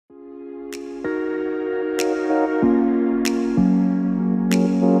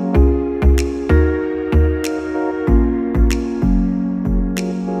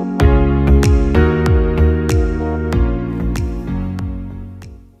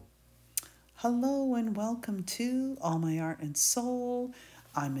Hello and welcome to All My Art and Soul.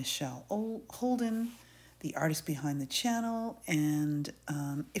 I'm Michelle Holden, the artist behind the channel. And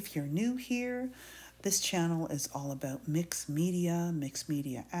if you're new here, this channel is all about mixed media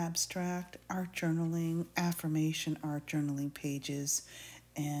abstract, art journaling, affirmation art journaling pages.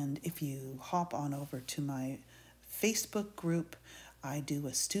 And if you hop on over to my Facebook group, I do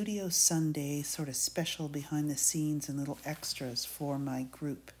a Studio Sunday sort of special behind the scenes and little extras for my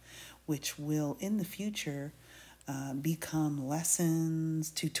group, which will in the future become lessons,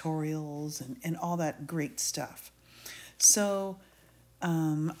 tutorials, and all that great stuff. So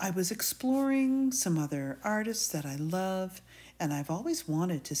I was exploring some other artists that I love, and I've always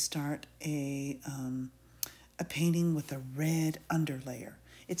wanted to start a painting with a red underlayer.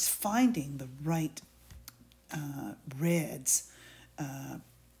 It's finding the right reds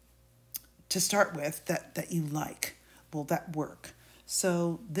to start with that you like, that work.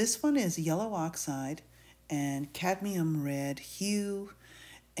 So this one is yellow oxide and cadmium red hue,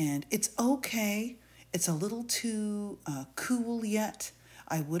 and it's okay. It's a little too cool yet.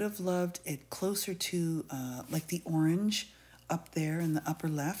 I would have loved it closer to like the orange up there in the upper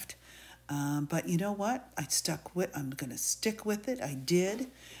left. But you know what? I'm going to stick with it. I did.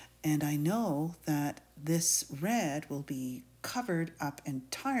 And I know that this red will be covered up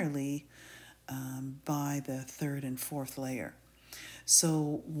entirely by the third and fourth layer.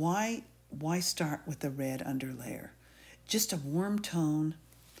 So why start with the red underlayer? Just a warm tone.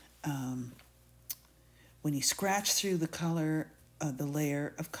 When you scratch through the color, the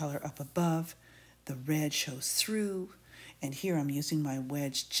layer of color up above, the red shows through. And here I'm using my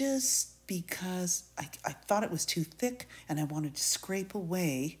wedge just because I thought it was too thick and I wanted to scrape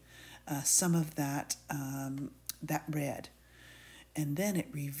away some of that red. And then it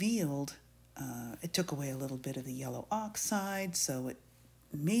revealed, it took away a little bit of the yellow oxide, so it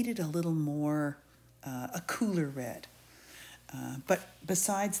made it a little more, a cooler red. But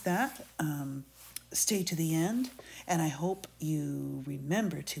besides that, stay to the end, and I hope you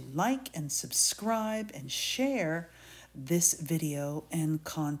remember to like and subscribe and share this video and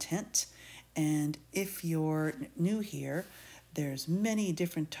content. And if you're new here, there's many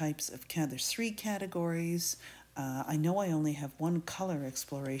different types of, there's 3 categories. I know I only have one color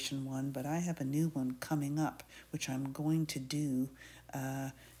exploration one, but I have a new one coming up, which I'm going to do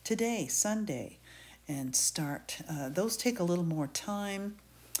today, Sunday, and start. Those take a little more time,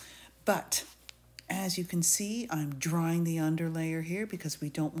 but as you can see, I'm drying the underlayer here because we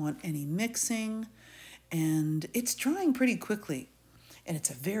don't want any mixing, and it's drying pretty quickly. And it's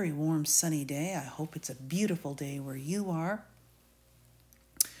a very warm, sunny day. I hope it's a beautiful day where you are.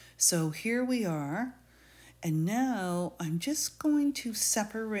 So here we are. And now I'm just going to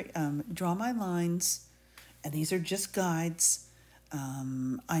separate, draw my lines, and these are just guides.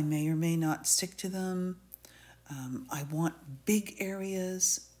 I may or may not stick to them. I want big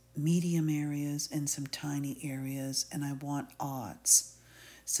areas, medium areas, and some tiny areas, and I want odds.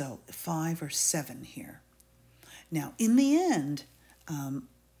 So 5 or 7 here. Now, in the end,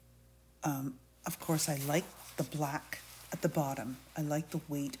 of course, I like the black at the bottom. I like the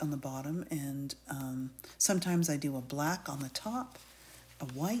weight on the bottom, and sometimes I do a black on the top, a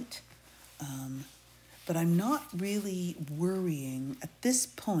white, but I'm not really worrying at this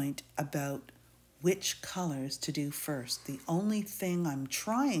point about which colors to do first. The only thing I'm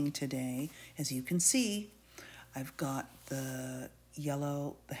trying today, as you can see, I've got the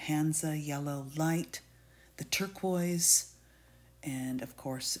yellow, the Hansa yellow light, the turquoise, and of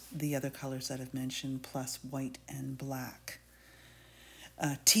course the other colors that I've mentioned, plus white and black.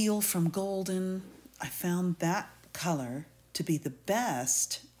 Teal from golden, I found that color to be the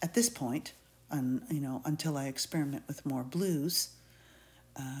best at this point, until I experiment with more blues,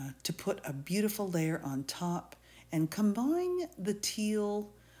 to put a beautiful layer on top and combine the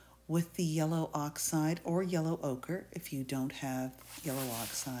teal with the yellow oxide or yellow ochre if you don't have yellow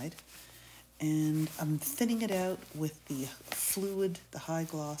oxide. And I'm thinning it out with the fluid, the high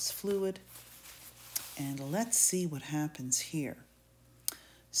gloss fluid. And let's see what happens here.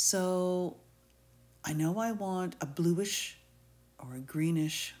 So I know I want a bluish or a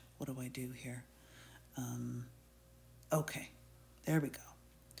greenish. What do I do here? Okay, there we go.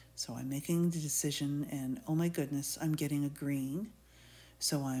 So I'm making the decision, and oh my goodness, I'm getting a green.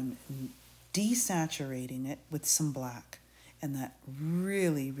 So I'm desaturating it with some black. And that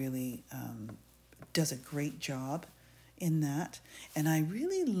really does a great job in that. And I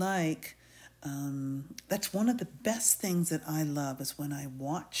really like, that's one of the best things that I love is when I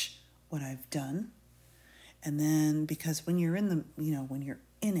watch what I've done. And then, because when you're in the, when you're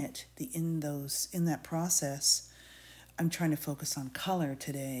in it, in that process, I'm trying to focus on color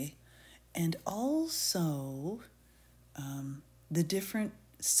today. and also the different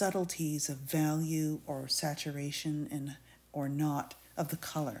subtleties of value or saturation and or not of the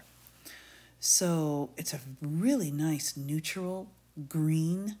color. So it's a really nice neutral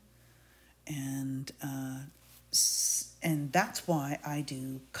green, and that's why I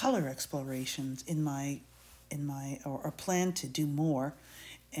do color explorations in my or plan to do more.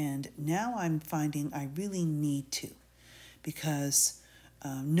 And now I'm finding I really need to, because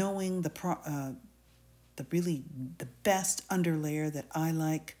knowing the best underlayer that I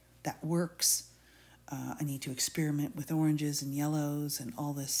like that works. I need to experiment with oranges and yellows and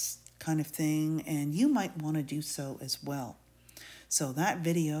all this kind of thing, and you might want to do so as well. So that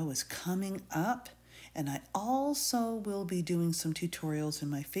video is coming up, and I also will be doing some tutorials in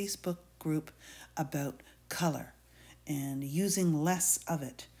my Facebook group about color and using less of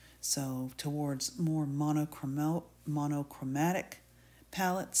it, so towards more monochromatic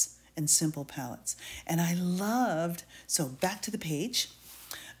palettes and simple palettes. And I loved, so back to the page,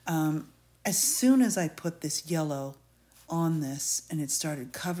 as soon as I put this yellow on this and it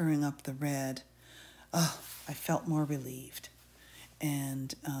started covering up the red, oh, I felt more relieved.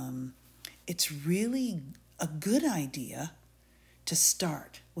 And it's really a good idea to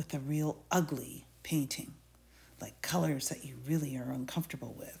start with a real ugly painting, like colors that you really are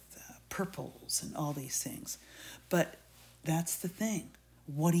uncomfortable with, purples and all these things. But that's the thing.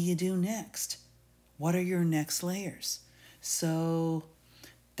 What do you do next? What are your next layers? So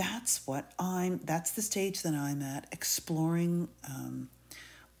that's the stage that I'm at, exploring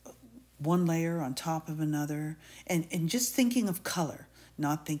one layer on top of another, and just thinking of color,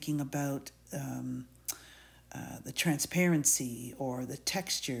 not thinking about the transparency or the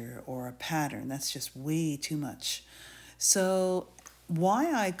texture or a pattern. That's just way too much. So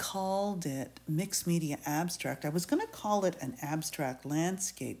why I called it mixed media abstract, I was going to call it an abstract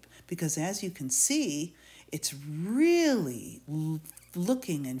landscape, because as you can see, it's really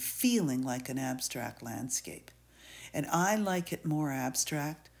looking and feeling like an abstract landscape. And I like it more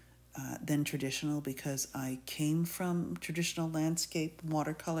abstract than traditional, because I came from traditional landscape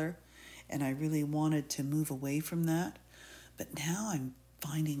watercolor and I really wanted to move away from that. But now I'm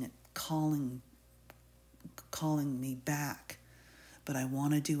finding it calling me back, but I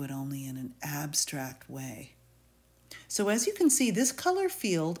want to do it only in an abstract way. So as you can see, this color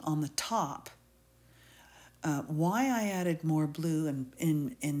field on the top, why I added more blue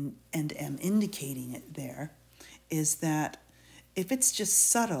and am indicating it there, is that if it's just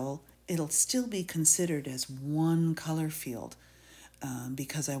subtle, it'll still be considered as one color field,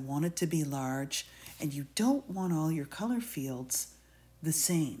 because I want it to be large, and you don't want all your color fields the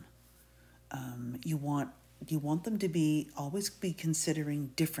same. You want them to always be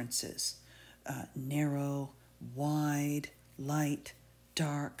considering differences, narrow, wide, light,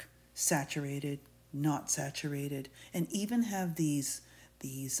 dark, saturated, not saturated, and even have these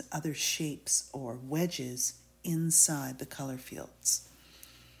other shapes or wedges inside the color fields.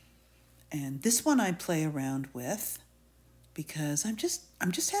 And this one I play around with because I'm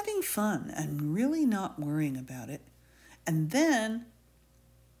just having fun. I'm really not worrying about it. And then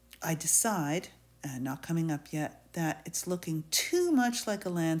I decide, not coming up yet, that it's looking too much like a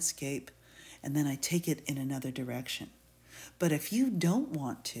landscape, and then I take it in another direction. But if you don't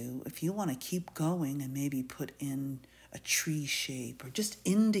want to, if you want to keep going and maybe put in a tree shape or just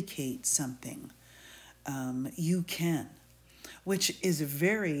indicate something, you can. Which is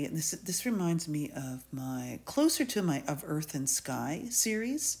this reminds me of closer to my Of Earth and Sky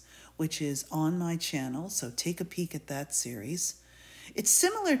series, which is on my channel, so take a peek at that series. It's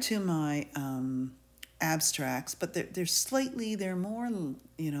similar to my abstracts, but they're more,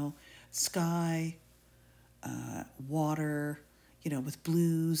 sky, water, with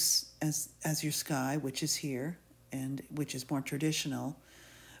blues as your sky, which is here, and which is more traditional.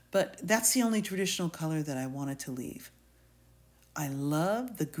 But that's the only traditional color that I wanted to leave. I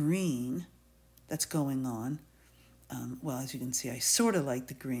love the green that's going on. Well, as you can see, I sort of like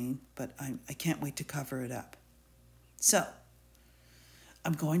the green, but I can't wait to cover it up. So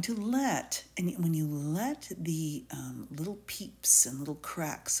I'm going to when you let the little peeps and little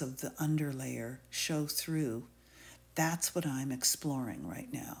cracks of the underlayer show through, that's what I'm exploring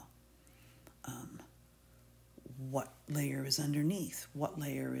right now. What layer is underneath? What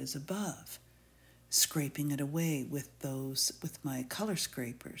layer is above? Scraping it away with my color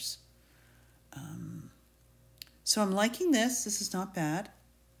scrapers. So I'm liking this. This is not bad.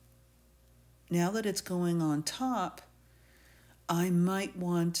 Now that it's going on top, I might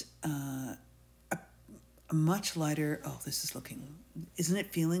want a much lighter. Oh, isn't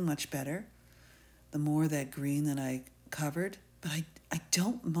it feeling much better? The more that green that I covered, but I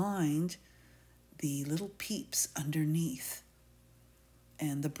don't mind the little peeps underneath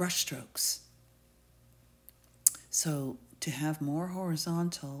and the brush strokes. So to have more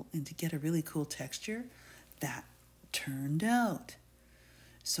horizontal and to get a really cool texture, that turned out.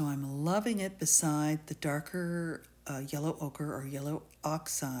 So I'm loving it beside the darker yellow ochre or yellow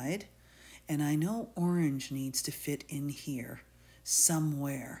oxide. And I know orange needs to fit in here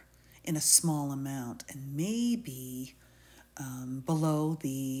somewhere in a small amount, and maybe below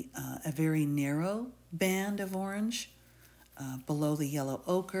a very narrow band of orange, below the yellow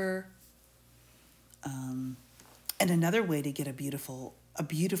ochre. And another way to get a beautiful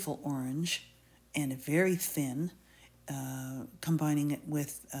orange and a very thin, combining it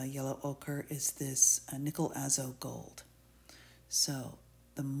with yellow ochre, is this nickel azo gold. So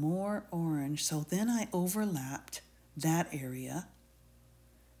the more orange, so then I overlapped that area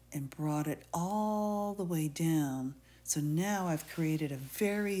and brought it all the way down. So now I've created a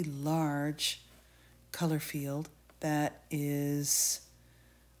very large color field that is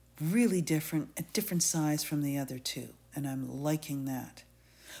really different, a different size from the other two, and I'm liking that.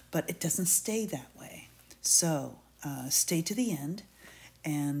 But it doesn't stay that way. So stay to the end,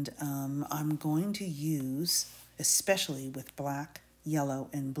 and I'm going to use, especially with black, yellow,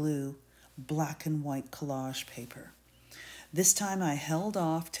 and blue, black and white collage paper. This time I held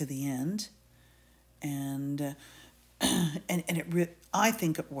off to the end, and I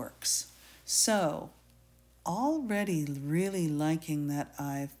think it works. So already really liking that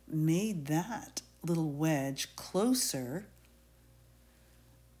I've made that little wedge closer,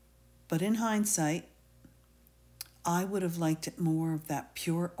 but in hindsight, I would have liked it more of that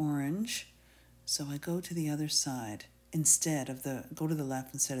pure orange. So I go to the other side go to the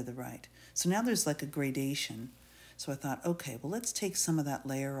left instead of the right. So now there's like a gradation. So I thought, okay, well, let's take some of that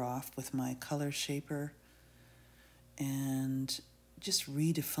layer off with my color shaper and just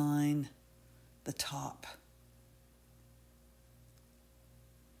redefine the top.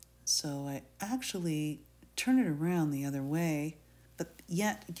 So I actually turn it around the other way, but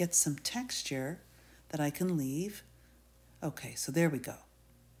yet get some texture that I can leave. Okay, so there we go.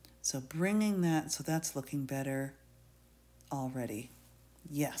 So bringing that, so that's looking better already.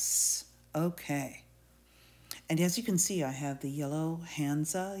 Yes, okay. And as you can see, I have the yellow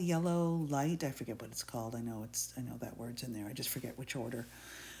Hansa, yellow light. I forget what it's called. I know that word's in there. I just forget which order.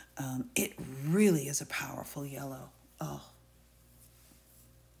 It really is a powerful yellow. Oh.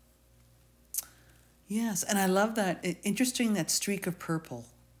 Yes, and I love that. Interesting, that streak of purple.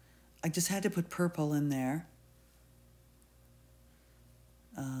 I just had to put purple in there.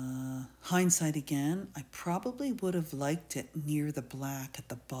 Hindsight again, I probably would have liked it near the black at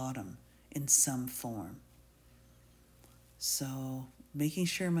the bottom in some form. So making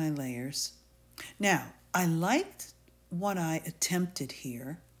sure my layers. Now, I liked what I attempted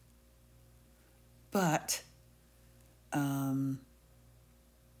here, but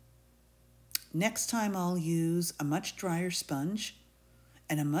next time I'll use a much drier sponge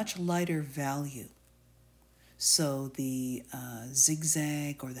and a much lighter value. So the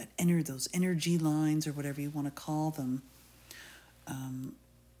zigzag or those energy lines or whatever you want to call them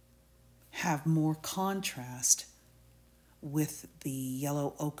have more contrast with the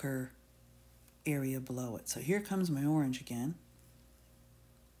yellow ochre area below it. So here comes my orange again.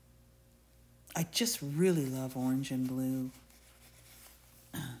 I just really love orange and blue.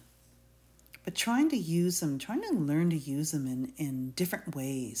 But trying to learn to use them in different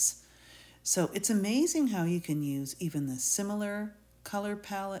ways. So it's amazing how you can use even the similar color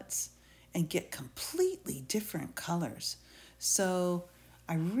palettes and get completely different colors. So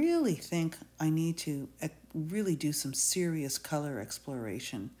I really think I need to really do some serious color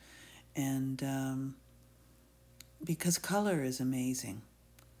exploration, and because color is amazing.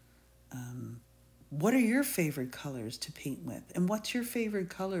 What are your favorite colors to paint with? And what's your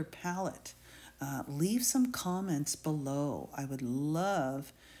favorite color palette? Leave some comments below. I would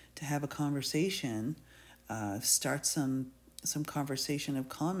love to have a conversation, start some conversation of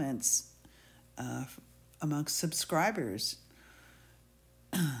comments amongst subscribers.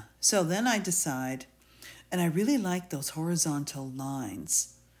 So then I decide, and I really like those horizontal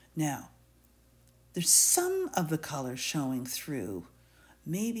lines. Now, there's some of the color showing through.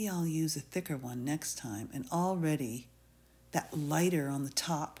 Maybe I'll use a thicker one next time, and already that lighter on the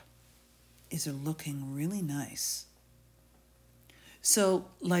top is looking really nice. So,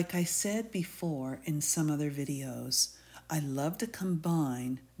 like I said before in some other videos, I love to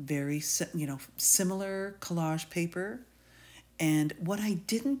combine similar collage paper. And what I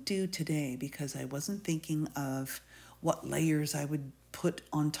didn't do today, because I wasn't thinking of what layers I would put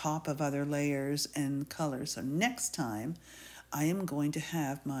on top of other layers and colors. So next time, I am going to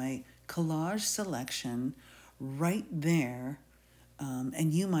have my collage selection right there.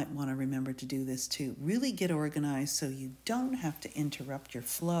 And you might want to remember to do this too. Really get organized so you don't have to interrupt your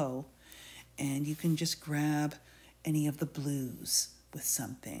flow, and you can just grab any of the blues with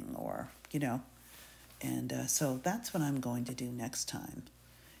something, or, and so that's what I'm going to do next time.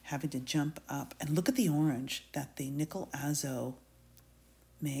 Having to jump up and look at the orange that the nickel azo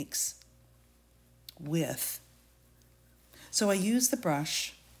makes with. So I used the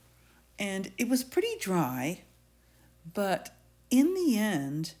brush, and it was pretty dry, but in the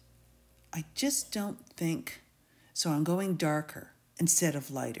end, I just don't think, so I'm going darker instead of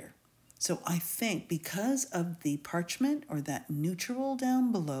lighter. So I think because of the parchment or that neutral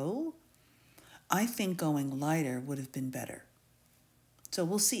down below, I think going lighter would have been better. So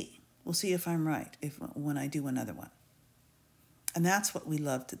we'll see. We'll see if I'm right when I do another one. And that's what we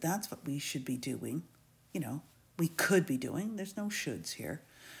love to, that's what we should be doing. We could be doing, there's no shoulds here,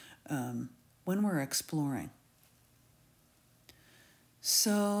 when we're exploring.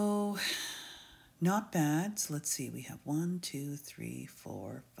 So, not bad. So let's see, we have 1, 2, 3,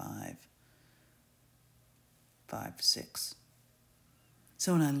 4, 5, 6.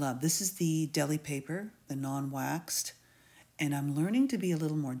 So, and I love, this is the deli paper, the non-waxed, and I'm learning to be a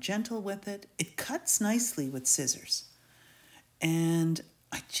little more gentle with it. It cuts nicely with scissors. And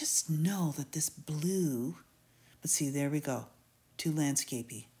I just know that this blue, but see, there we go, too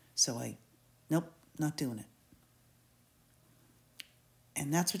landscapey. So nope, not doing it.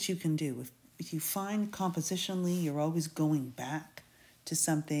 And that's what you can do. If you find compositionally you're always going back to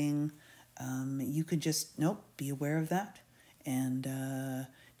something, you could just, be aware of that, and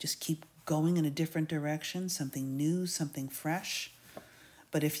just keep going in a different direction, something new, something fresh.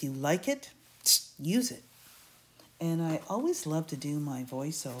 But if you like it, use it. And I always love to do my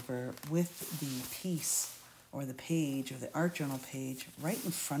voiceover with the piece or the page or the art journal page right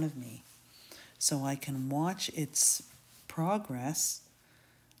in front of me, so I can watch its progress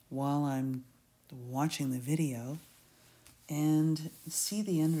while I'm watching the video and see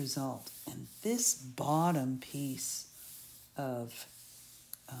the end result. And this bottom piece of,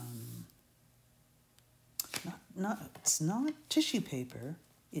 it's not tissue paper,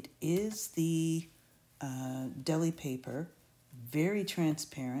 it is the deli paper, very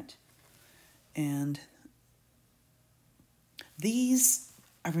transparent. And these,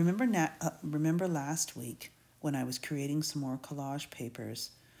 I remember last week when I was creating some more collage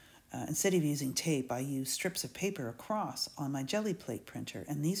papers, instead of using tape, I used strips of paper across on my jelly plate printer,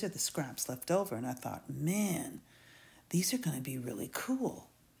 and these are the scraps left over, and I thought, man, these are going to be really cool.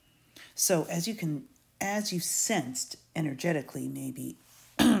 So as you sensed energetically, maybe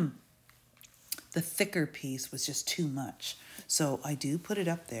the thicker piece was just too much. So I do put it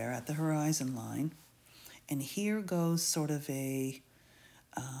up there at the horizon line, and here goes sort of a,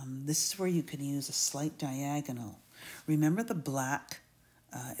 this is where you can use a slight diagonal. Remember the black?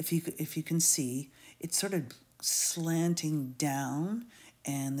 If you can see, it's sort of slanting down,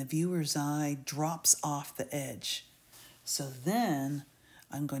 and the viewer's eye drops off the edge. So then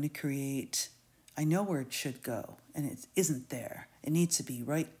I'm going to create, I know where it should go, and it isn't there. It needs to be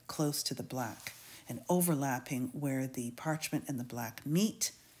right close to the black and overlapping where the parchment and the black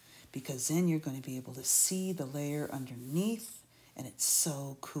meet, because then you're going to be able to see the layer underneath, and it's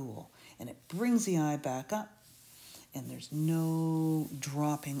so cool. And it brings the eye back up, and there's no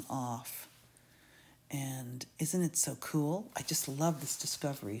dropping off. And isn't it so cool? I just love this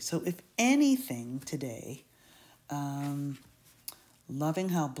discovery. So if anything today, loving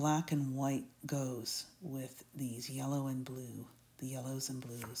how black and white goes with these yellow and blue, the yellows and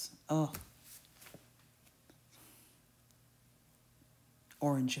blues. Oh,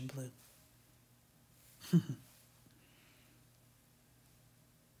 orange and blue.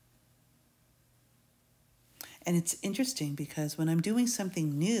 And it's interesting because when I'm doing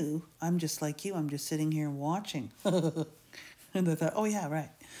something new, I'm just like you. I'm just sitting here watching. And I thought, oh yeah, right,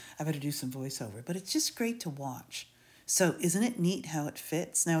 I better do some voiceover. But it's just great to watch. So isn't it neat how it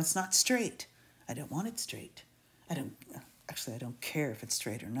fits? Now it's not straight. I don't want it straight. I don't care if it's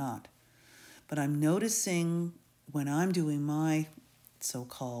straight or not. But I'm noticing when I'm doing my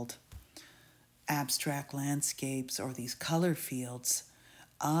so-called abstract landscapes or these color fields,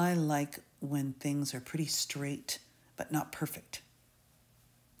 I like when things are pretty straight, but not perfect.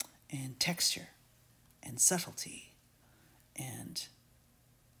 And texture and subtlety, and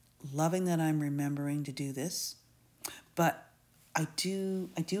loving that I'm remembering to do this. But I do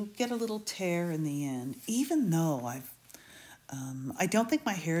get a little tear in the end, even though I don't think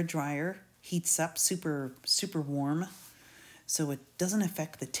my hair dryer heats up super warm, so it doesn't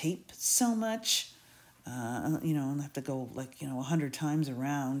affect the tape so much. You know, and have to go like, you know, 100 times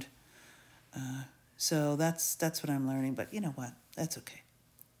around. So that's what I'm learning, but you know what? That's okay.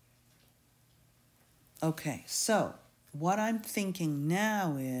 Okay, so what I'm thinking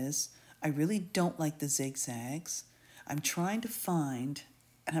now is I really don't like the zigzags. I'm trying to find,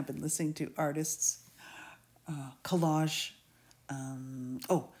 and I've been listening to artists, collage,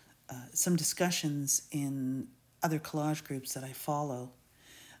 some discussions in other collage groups that I follow,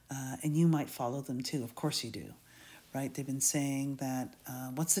 and you might follow them too. Of course you do, right? They've been saying that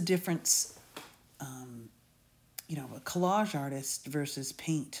what's the difference, you know, a collage artist versus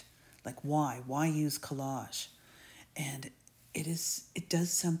paint? Like why? Why use collage? And it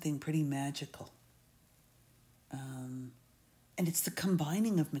does something pretty magical. And it's the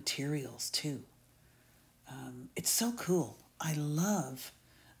combining of materials too. It's so cool. I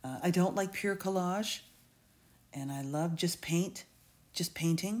don't like pure collage, and I love just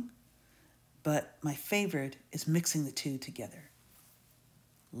painting, but my favorite is mixing the two together.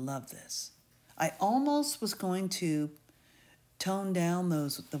 Love this. I almost was going to tone down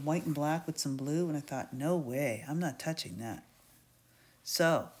the white and black with some blue, and I thought, no way, I'm not touching that.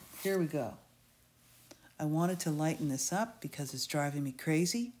 So here we go. I wanted to lighten this up because it's driving me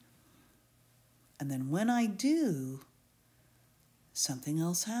crazy. And then when I do, something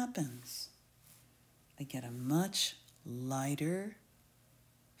else happens. I get a much lighter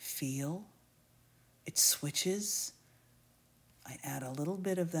feel. It switches. I add a little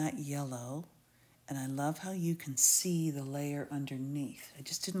bit of that yellow, and I love how you can see the layer underneath. I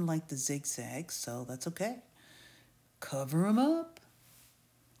just didn't like the zigzags, so that's okay. Cover them up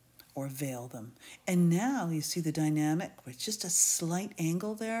or veil them. And now you see the dynamic with just a slight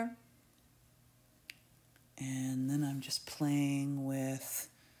angle there. And then I'm just playing with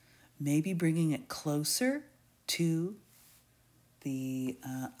maybe bringing it closer to the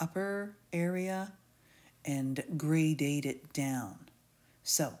upper area and gradate it down.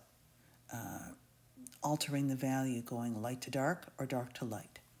 So altering the value, going light to dark or dark to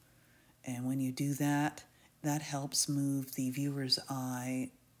light. And when you do that, that helps move the viewer's eye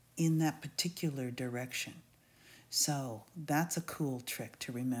in that particular direction. So that's a cool trick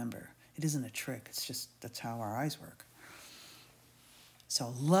to remember. It isn't a trick, it's just that's how our eyes work.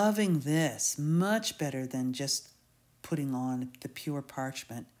 So loving this, much better than just putting on the pure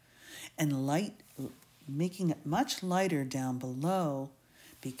parchment, and making it much lighter down below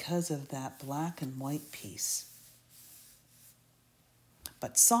because of that black and white piece.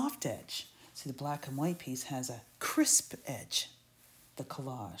 But soft edge, see the black and white piece has a crisp edge, the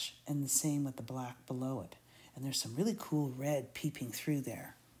collage, and the same with the black below it. And there's some really cool red peeping through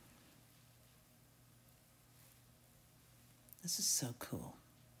there. This is so cool.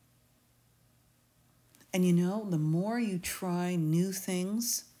 And you know, the more you try new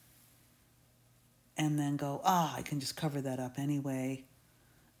things and then go, I can just cover that up anyway,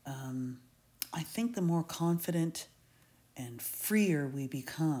 I think the more confident and freer we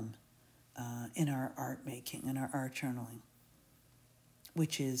become in our art making and our art journaling,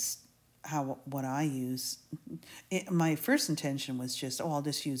 which is what I use. My first intention was just, I'll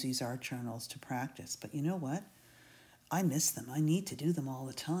just use these art journals to practice. But you know what? I miss them. I need to do them all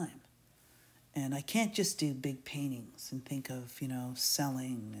the time. And I can't just do big paintings and think of, you know,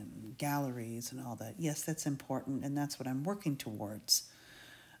 selling and galleries and all that. Yes, that's important, and that's what I'm working towards.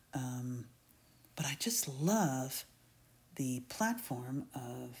 But I just love the platform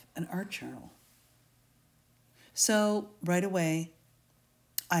of an art journal. So right away,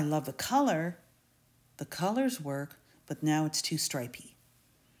 I love the color. The colors work, but now it's too stripy.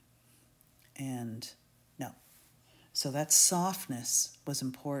 And no. So that softness was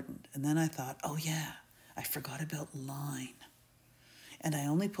important. And then I thought, oh yeah, I forgot about line. And I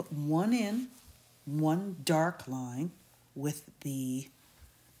only put one dark line with the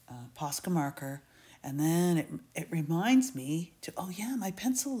Posca marker. And then it reminds me to, oh yeah, my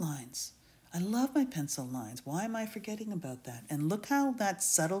pencil lines. I love my pencil lines. Why am I forgetting about that? And look how that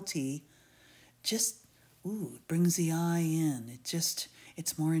subtlety just, it brings the eye in.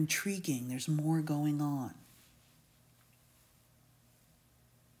 It's more intriguing. There's more going on.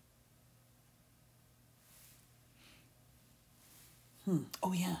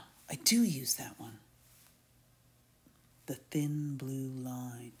 Oh yeah, I do use that one. The thin blue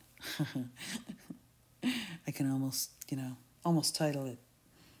line. I can almost title it.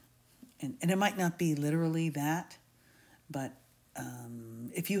 And it might not be literally that, but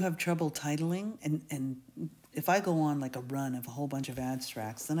if you have trouble titling, and if I go on like a run of a whole bunch of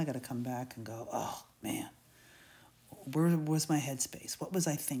abstracts, then I got to come back and go, oh man, where was my headspace? What was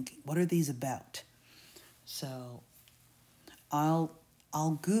I thinking? What are these about? So I'll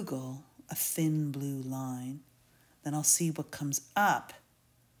Google a thin blue line. Then I'll see what comes up,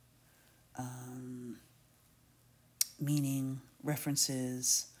 meaning,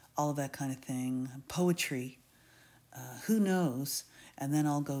 references, all of that kind of thing, poetry, who knows? And then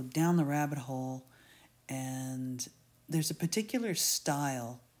I'll go down the rabbit hole, and there's a particular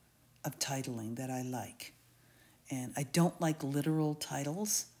style of titling that I like. And I don't like literal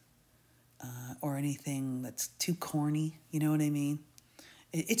titles or anything that's too corny, you know what I mean?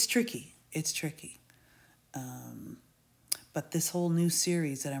 It's tricky. It's tricky. But this whole new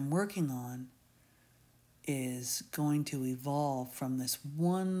series that I'm working on is going to evolve from this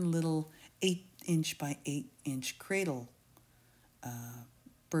one little 8-inch by 8-inch cradle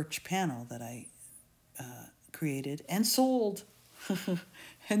birch panel that I created and sold.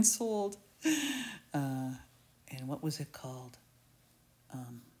 And sold. And what was it called?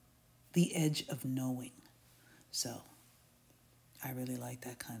 The Edge of Knowing. So I really like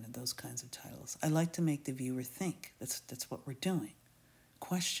those kinds of titles. I like to make the viewer think. That's what we're doing.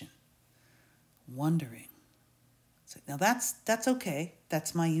 Question. Wondering. So now that's okay.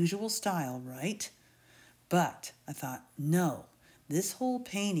 That's my usual style, right? But I thought, no, this whole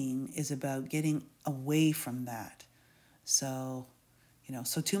painting is about getting away from that. So,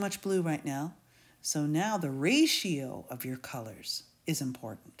 so too much blue right now. So now the ratio of your colors is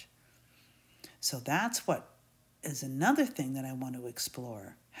important. So that's what is another thing that I want to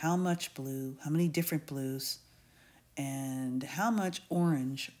explore. How much blue, how many different blues, and how much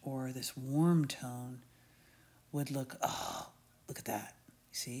orange or this warm tone would look. Oh, look at that.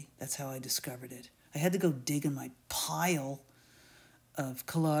 You see, that's how I discovered it. I had to go dig in my pile of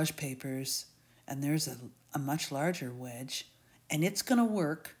collage papers, and there's a much larger wedge, and it's going to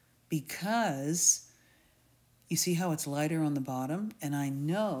work because you see how it's lighter on the bottom, and I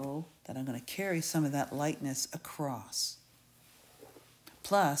know that I'm going to carry some of that lightness across.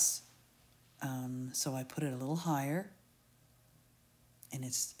 Plus, so I put it a little higher, and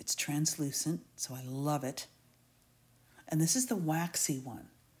it's translucent, so I love it. And this is the waxy one.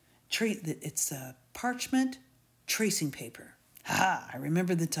 It's parchment tracing paper. Ha! I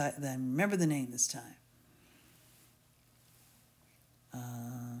remember the name this time.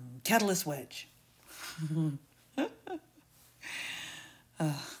 Catalyst wedge.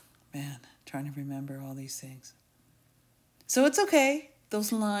 Oh, man, trying to remember all these things. So it's okay.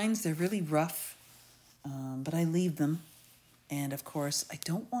 Those lines, they're really rough, but I leave them. And of course, I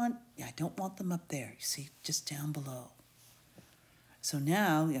don't want them up there. You see, just down below. So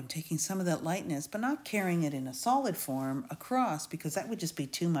now I'm taking some of that lightness, but not carrying it in a solid form across, because that would just be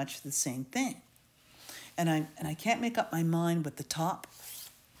too much of the same thing. And I can't make up my mind with the top.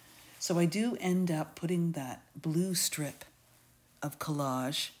 So I do end up putting that blue strip of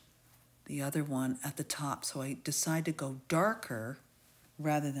collage, the other one, at the top. So I decide to go darker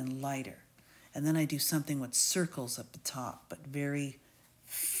rather than lighter. And then I do something with circles up the top, but very,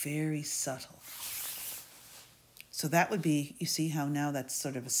 very subtle. So that would be, you see how now that's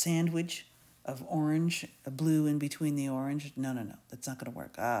sort of a sandwich of orange, a blue in between the orange? No, that's not going to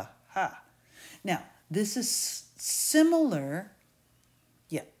work. Aha. Now, this is similar.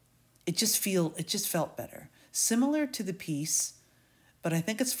 Yeah, it just felt better. Similar to the piece, but I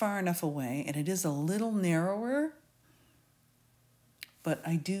think it's far enough away, and it is a little narrower, but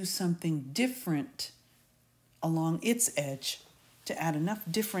I do something different along its edge to add enough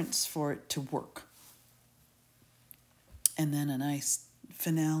difference for it to work. And then a nice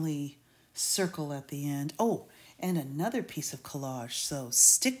finale circle at the end. Oh, and another piece of collage. So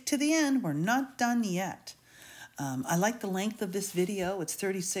stick to the end. We're not done yet. I like the length of this video. It's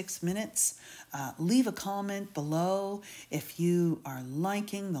 36 minutes. Leave a comment below if you are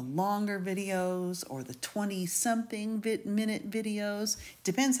liking the longer videos or the 20-something minute videos.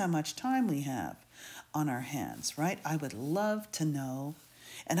 Depends how much time we have on our hands, right? I would love to know.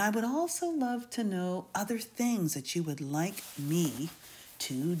 And I would also love to know other things that you would like me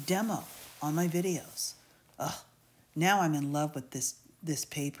to demo on my videos. Now I'm in love with this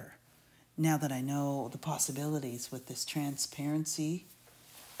paper. Now that I know the possibilities with this transparency.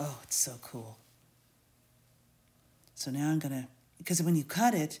 Oh, it's so cool. So now I'm going to, because when you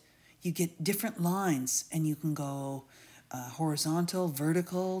cut it, you get different lines, and you can go horizontal,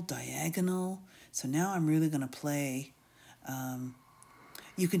 vertical, diagonal. So now I'm really going to play.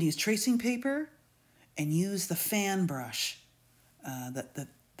 You can use tracing paper and use the fan brush,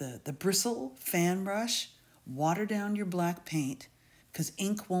 the bristle fan brush. Water down your black paint, because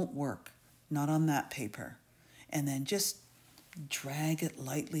ink won't work, not on that paper. And then just drag it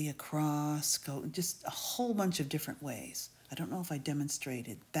lightly across, go just a whole bunch of different ways. I don't know if I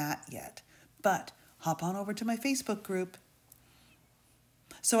demonstrated that yet, but hop on over to my Facebook group.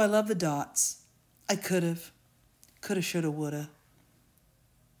 So I love the dots. I coulda, shoulda, woulda.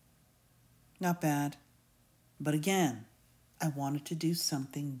 Not bad. But again, I wanted to do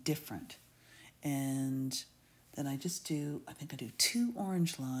something different. And then I think I do 2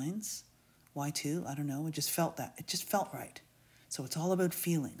 orange lines. Why 2? I don't know. I just felt that. It just felt right. So it's all about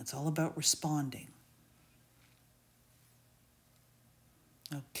feeling. It's all about responding.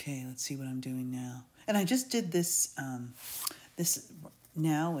 Okay, let's see what I'm doing now. And I just did this. This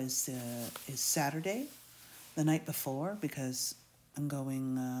now is Saturday, the night before, because I'm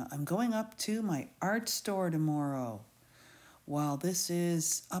going up to my art store tomorrow. While this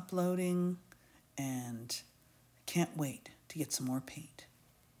is uploading, and can't wait to get some more paint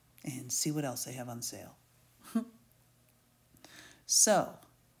and see what else they have on sale. So,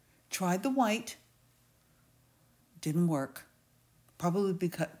 tried the white. Didn't work. Probably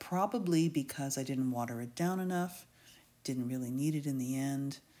because I didn't water it down enough. Didn't really need it in the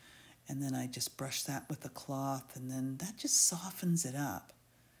end. And then I just brushed that with a cloth, and then that just softens it up.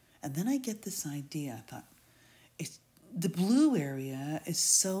 And then I get this idea. I thought, the blue area is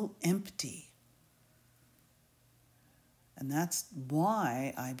so empty. And that's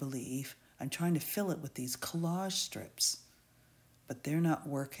why I believe I'm trying to fill it with these collage strips. But they're not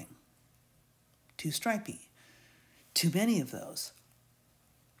working. Too stripy. Too many of those.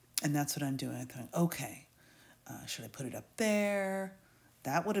 And that's what I'm doing. I thought, okay, should I put it up there?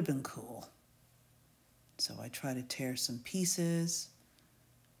 That would have been cool. So I try to tear some pieces.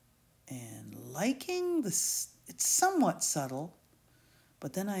 And liking this, it's somewhat subtle.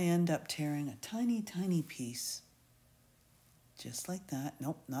 But then I end up tearing a tiny, tiny piece. Just like that.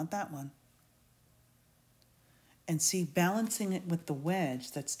 Nope, not that one. And see, balancing it with the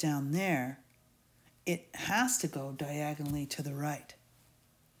wedge that's down there, it has to go diagonally to the right.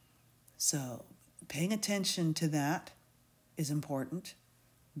 So paying attention to that is important.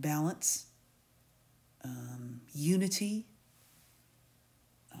 Balance, unity.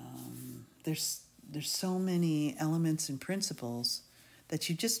 There's so many elements and principles that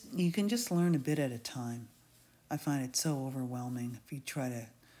you can just learn a bit at a time. I find it so overwhelming if you try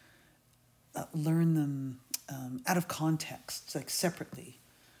to learn them out of context, like separately.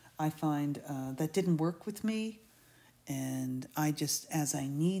 I find that didn't work with me, and I just, as I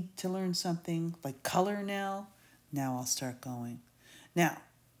need to learn something, like color now I'll start going. Now,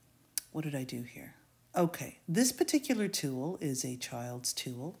 what did I do here? Okay, this particular tool is a child's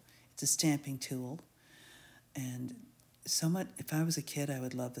tool. It's a stamping tool, and so much, if I was a kid, I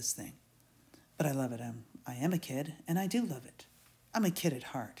would love this thing. But I love it. I am a kid, and I do love it. I'm a kid at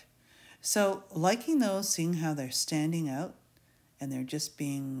heart. So liking those, seeing how they're standing out, and they're just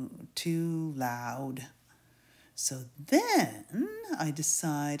being too loud. So then I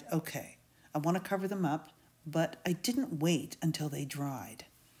decide, okay, I want to cover them up, but I didn't wait until they dried.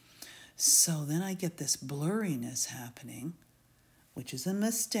 So then I get this blurriness happening, which is a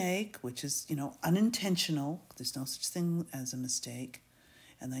mistake, which is, unintentional. There's no such thing as a mistake.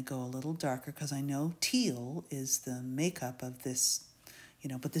 And I go a little darker because I know teal is the makeup of this,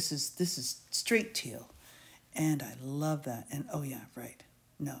 but this is straight teal. And I love that. And oh yeah, right.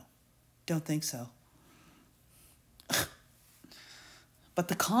 No, don't think so. But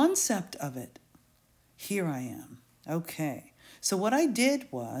the concept of it, here I am. Okay. So what I did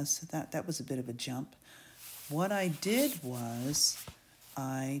was, that was a bit of a jump. What I did was,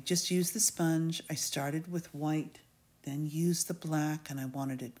 I just used the sponge. I started with white, then used the black, and I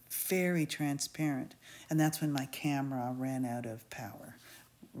wanted it very transparent. And that's when my camera ran out of power,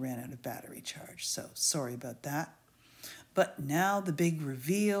 ran out of battery charge. So sorry about that. But now the big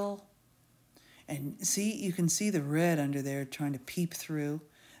reveal. And see, you can see the red under there trying to peep through.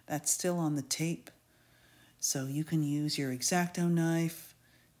 That's still on the tape. So you can use your X-Acto knife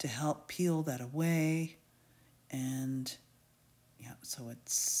to help peel that away. And yeah, so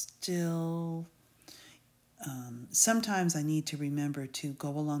it's still... sometimes I need to remember to go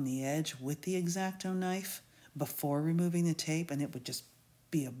along the edge with the X-Acto knife before removing the tape, and it would just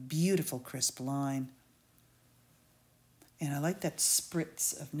be a beautiful crisp line. And I like that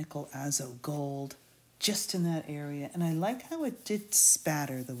spritz of nickel azo gold just in that area. And I like how it did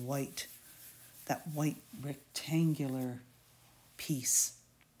spatter the white, that white rectangular piece.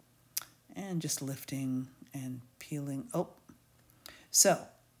 And just lifting and peeling. Oh, so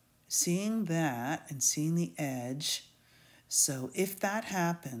seeing that and seeing the edge. So if that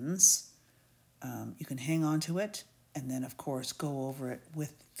happens, you can hang on to it and then, of course, go over it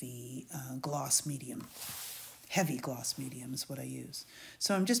with the gloss medium. Heavy gloss medium is what I use.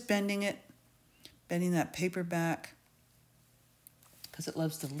 So I'm just bending that paper back because it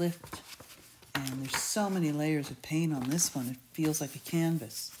loves to lift And there's so many layers of paint on this one. It feels like a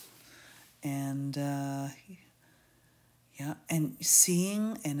canvas. And yeah, and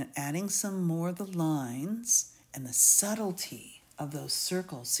seeing and adding some more of the lines and the subtlety of those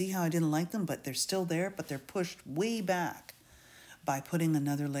circles. See how I didn't like them, but they're still there, but they're pushed way back by putting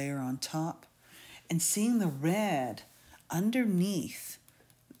another layer on top. And seeing the red underneath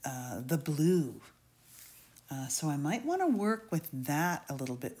the blue. So I might want to work with that a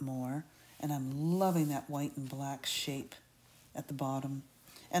little bit more. And I'm loving that white and black shape at the bottom.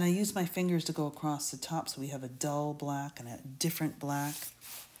 And I use my fingers to go across the top so we have a dull black and a different black.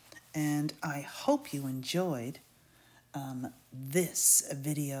 And I hope you enjoyed this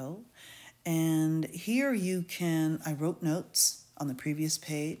video. And here you can, I wrote notes on the previous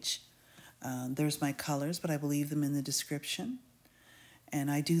page. There's my colors, but I will leave them in the description.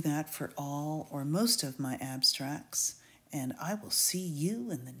 And I do that for all or most of my abstracts. And I will see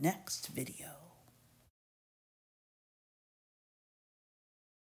you in the next video.